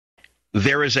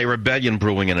There is a rebellion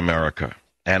brewing in America,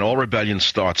 and all rebellions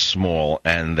start small,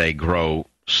 and they grow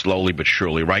slowly but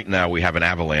surely. Right now, we have an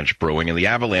avalanche brewing, and the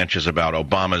avalanche is about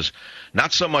Obama's,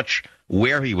 not so much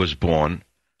where he was born,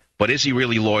 but is he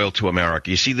really loyal to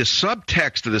America? You see, the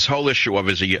subtext of this whole issue of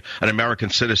is he an American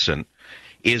citizen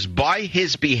is by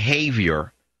his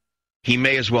behavior, he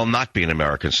may as well not be an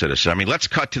American citizen. I mean, let's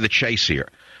cut to the chase here.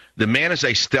 The man is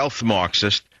a stealth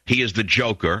Marxist. He is the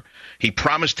Joker. He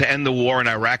promised to end the war in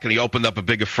Iraq, and he opened up a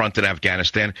bigger front in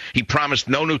Afghanistan. He promised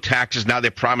no new taxes. Now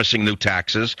they're promising new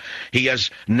taxes. He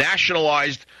has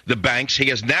nationalized the banks. He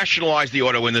has nationalized the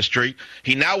auto industry.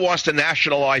 He now wants to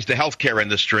nationalize the healthcare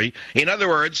industry. In other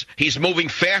words, he's moving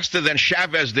faster than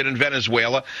Chavez did in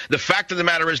Venezuela. The fact of the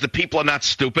matter is the people are not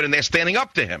stupid, and they're standing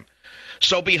up to him.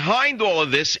 So behind all of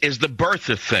this is the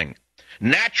birther thing.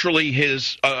 Naturally,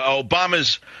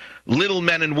 Obama's little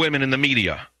men and women in the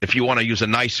media, if you want to use a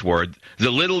nice word,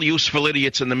 the little useful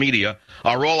idiots in the media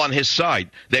are all on his side.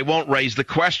 They won't raise the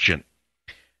question.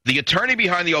 The attorney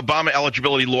behind the Obama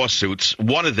eligibility lawsuits,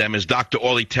 one of them is Dr.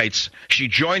 Orly Taitz. She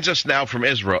joins us now from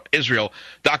Israel.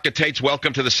 Dr. Taitz,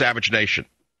 welcome to the Savage Nation.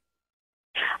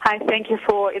 Hi, thank you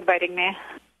for inviting me.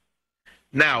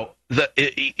 Now,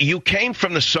 you came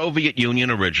from the Soviet Union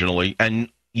originally, and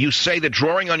you say that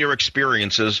drawing on your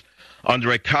experiences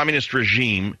under a communist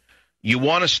regime, you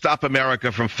want to stop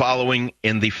America from following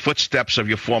in the footsteps of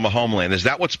your former homeland. Is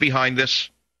that what's behind this?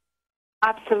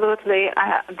 Absolutely.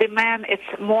 The man is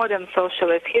more than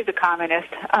socialist. He's a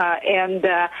communist. And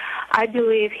I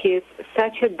believe he's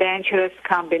such a dangerous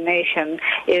combination.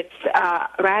 It's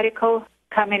radical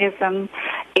communism.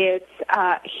 It's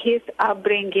his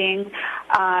upbringing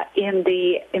in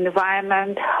the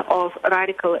environment of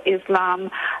radical Islam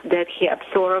that he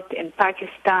absorbed in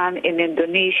Pakistan, in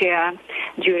Indonesia,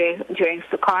 during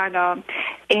Sukarno,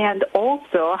 and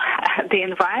also the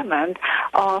environment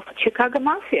of Chicago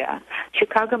Mafia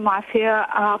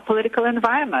political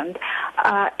environment,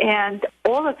 and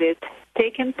all of it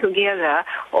taken together,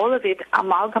 all of it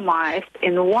amalgamized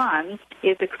in one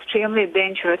is extremely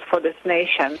dangerous for this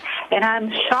nation. And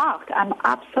I'm shocked. I'm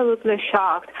absolutely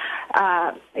shocked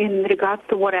in regards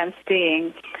to what I'm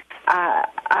seeing.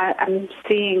 I'm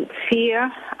seeing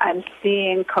fear. I'm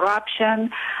seeing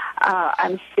corruption.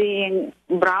 I'm seeing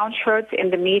brown shirts in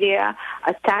the media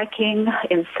attacking,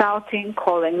 insulting,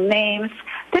 calling names.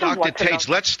 Dr. Taitz,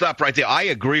 let's stop right there. I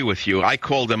agree with you. I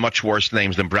called them much worse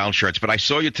names than brown shirts, but I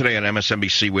saw you today on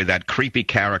MSNBC with that creepy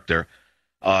character.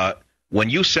 When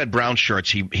you said brown shirts,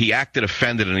 he acted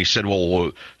offended, and he said,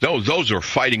 well, those are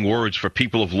fighting words for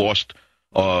people who've lost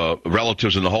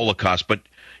relatives in the Holocaust. But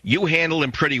you handled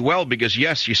him pretty well because,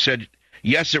 yes, you said,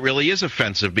 yes, it really is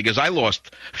offensive because I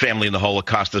lost family in the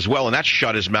Holocaust as well, and that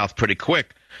shut his mouth pretty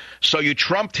quick. So you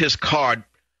trumped his card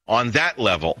on that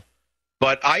level.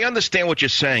 But I understand what you're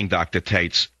saying, Dr.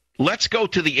 Taitz. Let's go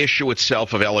to the issue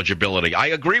itself of eligibility. I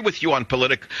agree with you on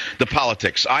the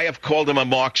politics. I have called him a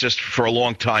Marxist for a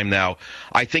long time now.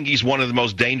 I think he's one of the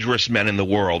most dangerous men in the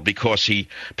world because he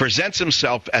presents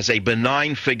himself as a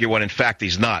benign figure when in fact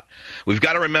he's not. We've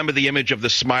got to remember the image of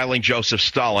the smiling Joseph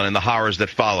Stalin and the horrors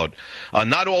that followed.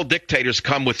 Not all dictators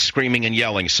come with screaming and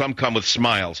yelling. Some come with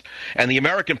smiles. And the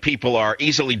American people are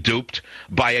easily duped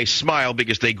by a smile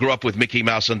because they grew up with Mickey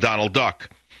Mouse and Donald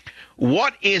Duck.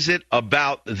 What is it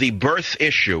about the birth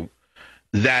issue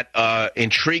that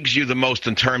intrigues you the most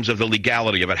in terms of the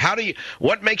legality of it?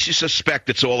 What makes you suspect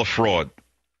it's all a fraud?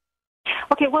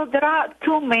 Okay, well, there are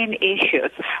two main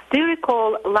issues. Do you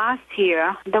recall last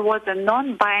year there was a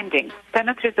non-binding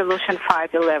Senate Resolution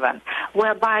 511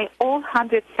 whereby all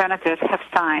 100 senators have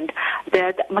signed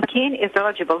that McCain is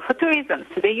eligible for two reasons.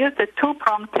 They used a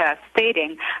two-pronged test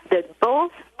stating that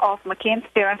both of McCain's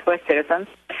parents were citizens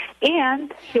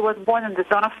and he was born in the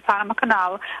zone of Panama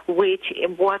Canal, which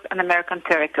was an American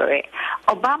territory.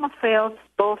 Obama failed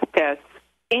both tests.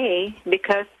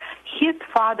 Because his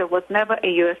father was never a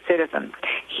U.S. citizen.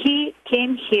 He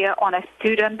came here on a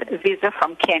student visa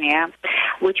from Kenya,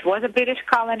 which was a British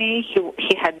colony.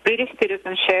 He had British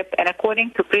citizenship, and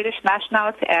according to British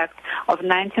Nationality Act of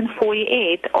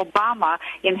 1948, Obama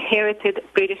inherited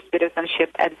British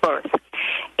citizenship at birth.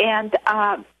 And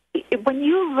when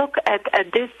you look at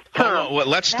this term...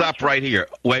 Let's stop right here.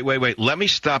 Wait. Let me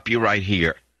stop you right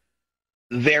here.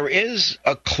 There is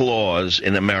a clause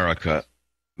in America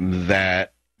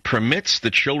that permits the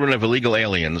children of illegal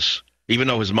aliens, even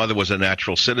though his mother was a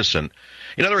natural citizen.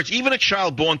 In other words, even a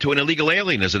child born to an illegal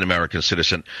alien is an American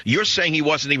citizen. You're saying he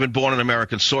wasn't even born on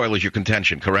American soil is your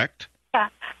contention, correct? Yeah.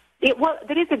 Well,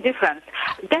 there is a difference.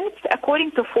 That's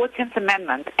according to 14th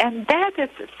Amendment, and that is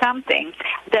something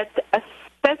that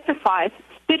specifies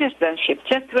citizenship,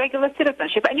 just regular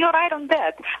citizenship. And you're right on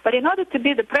that. But in order to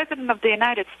be the President of the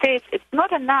United States, it's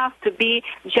not enough to be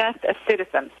just a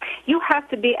citizen. You have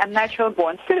to be a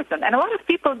natural-born citizen. And a lot of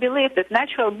people believe that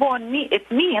natural-born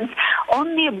it means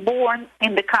only born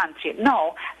in the country.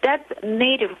 No, that's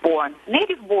native-born.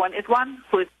 Native-born is one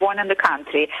who is born in the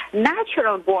country.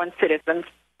 Natural-born citizens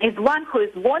is one who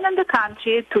is born in the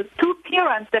country to two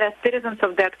parents that are citizens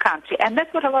of that country. And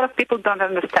that's what a lot of people don't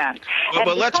understand. Well,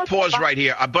 but let's pause right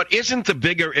here. But isn't the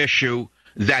bigger issue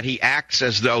that he acts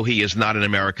as though he is not an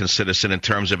American citizen in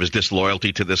terms of his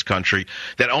disloyalty to this country,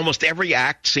 that almost every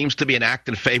act seems to be an act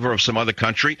in favor of some other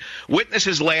country? Witness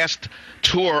his last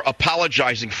tour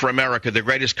apologizing for America, the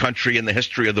greatest country in the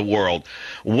history of the world.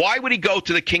 Why would he go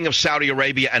to the king of Saudi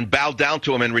Arabia and bow down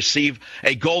to him and receive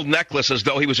a gold necklace as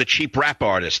though he was a cheap rap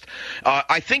artist?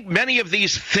 I think many of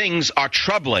these things are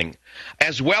troubling,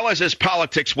 as well as his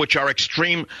politics, which are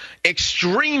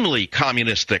extremely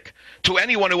communistic to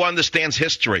anyone who understands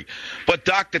history. But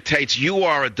Dr. Taitz, you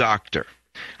are a doctor.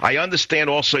 I understand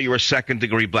also you're a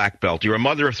second-degree black belt. You're a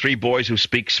mother of 3 boys who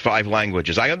speaks 5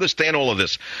 languages. I understand all of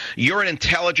this. You're an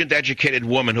intelligent, educated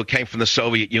woman who came from the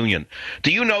Soviet Union.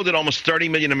 Do you know that almost 30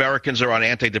 million Americans are on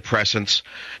antidepressants?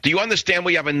 Do you understand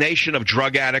we have a nation of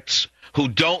drug addicts who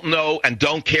don't know and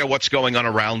don't care what's going on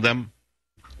around them?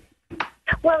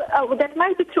 Well, that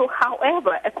might be true.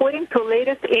 However, according to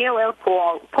latest AOL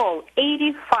poll,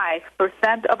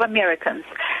 85% of Americans,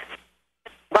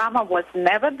 Obama was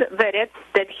never vetted,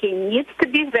 that he needs to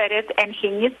be vetted, and he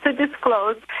needs to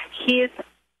disclose his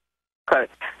record.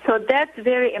 So that's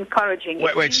very encouraging.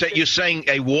 Wait, so you're saying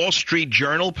a Wall Street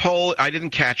Journal poll? I didn't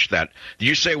catch that. Did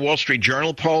you say Wall Street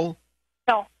Journal poll?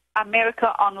 No, America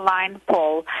Online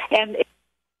poll. And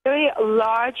very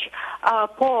large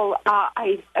poll.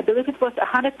 I believe it was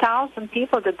 100,000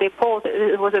 people that they polled.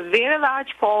 It was a very large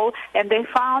poll, and they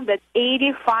found that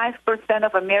 85%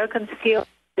 of Americans feel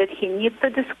that he needs to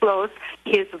disclose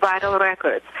his vital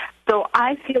records. So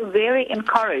I feel very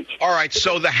encouraged. All right,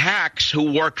 so the hacks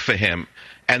who work for him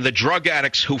and the drug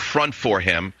addicts who front for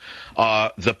him,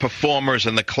 the performers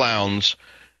and the clowns,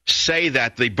 say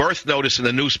that the birth notice in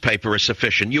the newspaper is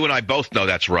sufficient. You and I both know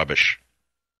that's rubbish.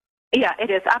 Yeah,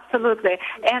 it is, absolutely.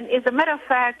 And as a matter of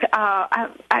fact,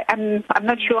 I'm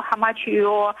not sure how much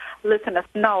your listeners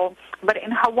know, but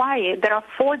in Hawaii, there are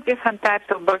 4 different types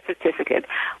of birth certificate.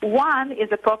 One is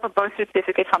a proper birth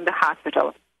certificate from the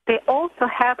hospital. They also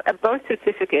have a birth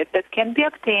certificate that can be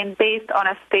obtained based on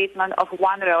a statement of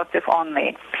one relative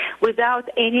only, without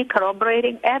any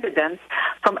corroborating evidence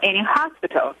from any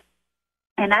hospital.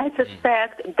 And I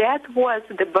suspect that was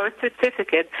the birth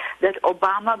certificate that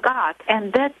Obama got,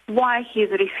 and that's why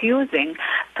he's refusing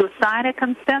to sign a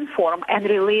consent form and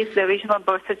release the original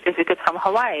birth certificate from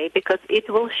Hawaii, because it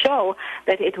will show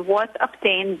that it was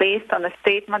obtained based on a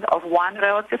statement of one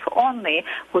relative only,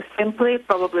 who simply,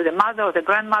 probably the mother or the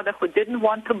grandmother, who didn't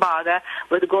want to bother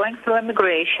with going through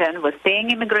immigration, with paying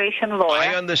immigration lawyer.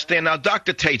 I understand. Now,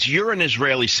 Dr. Taitz, you're an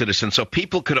Israeli citizen, so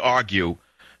people could argue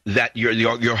that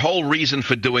your whole reason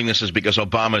for doing this is because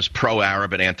Obama is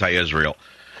pro-Arab and anti-Israel.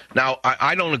 Now,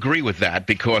 I don't agree with that,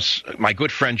 because my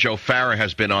good friend Joe Farah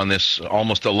has been on this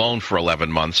almost alone for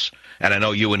 11 months, and I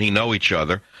know you and he know each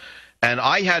other. And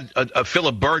I had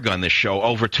Philip Berg on this show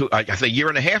a year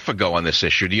and a half ago on this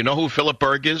issue. Do you know who Philip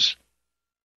Berg is?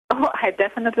 Oh, I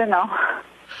definitely know.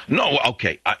 No,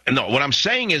 okay. No, what I'm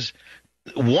saying is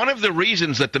one of the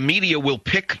reasons that the media will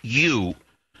pick you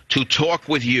to talk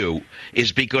with you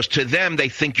is because to them they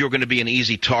think you're going to be an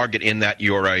easy target, in that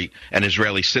you're an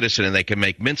Israeli citizen and they can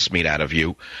make mincemeat out of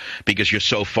you because you're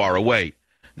so far away.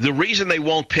 The reason they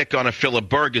won't pick on a Philip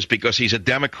Berg is because he's a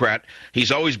Democrat.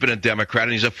 He's always been a Democrat,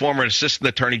 and he's a former assistant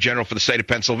attorney general for the state of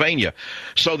Pennsylvania.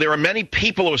 So there are many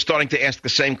people who are starting to ask the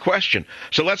same question.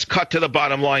 So let's cut to the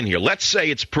bottom line here. Let's say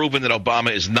it's proven that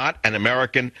Obama is not an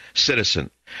American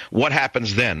citizen. What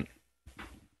happens then?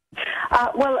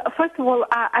 Well, first of all,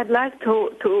 I'd like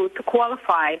to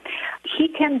qualify. He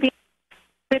can be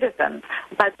a citizen,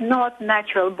 but not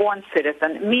natural-born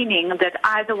citizen, meaning that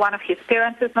either one of his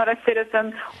parents is not a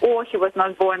citizen, or he was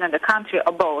not born in the country,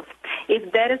 or both.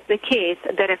 If that is the case,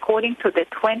 that according to the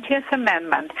 20th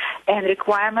Amendment and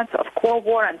requirements of quo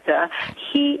warrantor,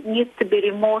 he needs to be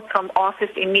removed from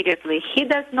office immediately. He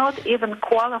does not even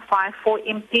qualify for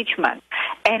impeachment.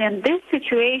 And in this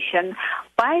situation,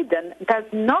 Biden does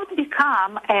not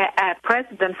become a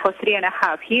president for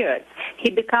 3.5 years. He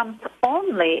becomes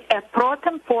only a pro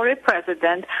tempore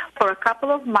president for a couple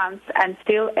of months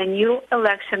until a new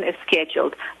election is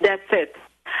scheduled. That's it.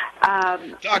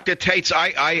 Dr. Taitz,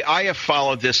 I have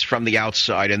followed this from the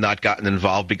outside and not gotten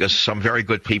involved because some very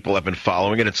good people have been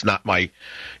following it. It's not my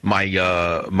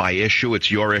issue.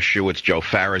 It's your issue. It's Joe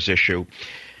Farah's issue.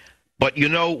 But, you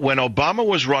know, when Obama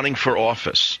was running for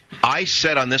office, I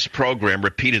said on this program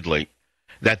repeatedly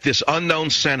that this unknown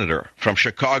senator from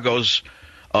Chicago's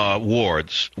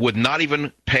wards would not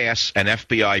even pass an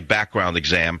FBI background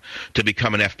exam to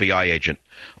become an FBI agent.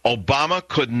 Obama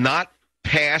could not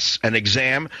pass an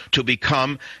exam to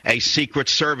become a Secret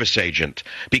Service agent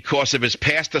because of his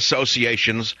past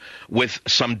associations with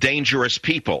some dangerous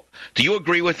people. Do you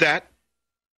agree with that?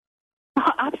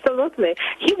 Absolutely.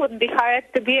 He wouldn't be hired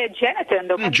to be a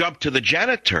janitor. Jump to the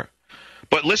janitor.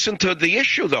 But listen to the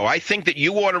issue, though. I think that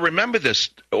you ought to remember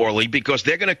this, Orly, because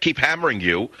they're going to keep hammering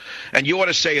you. And you ought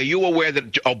to say, are you aware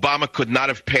that Obama could not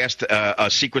have passed a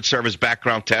Secret Service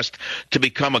background test to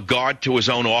become a guard to his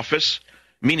own office?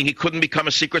 Meaning he couldn't become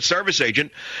a Secret Service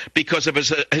agent because of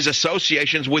his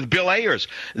associations with Bill Ayers.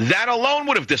 That alone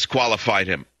would have disqualified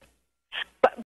him.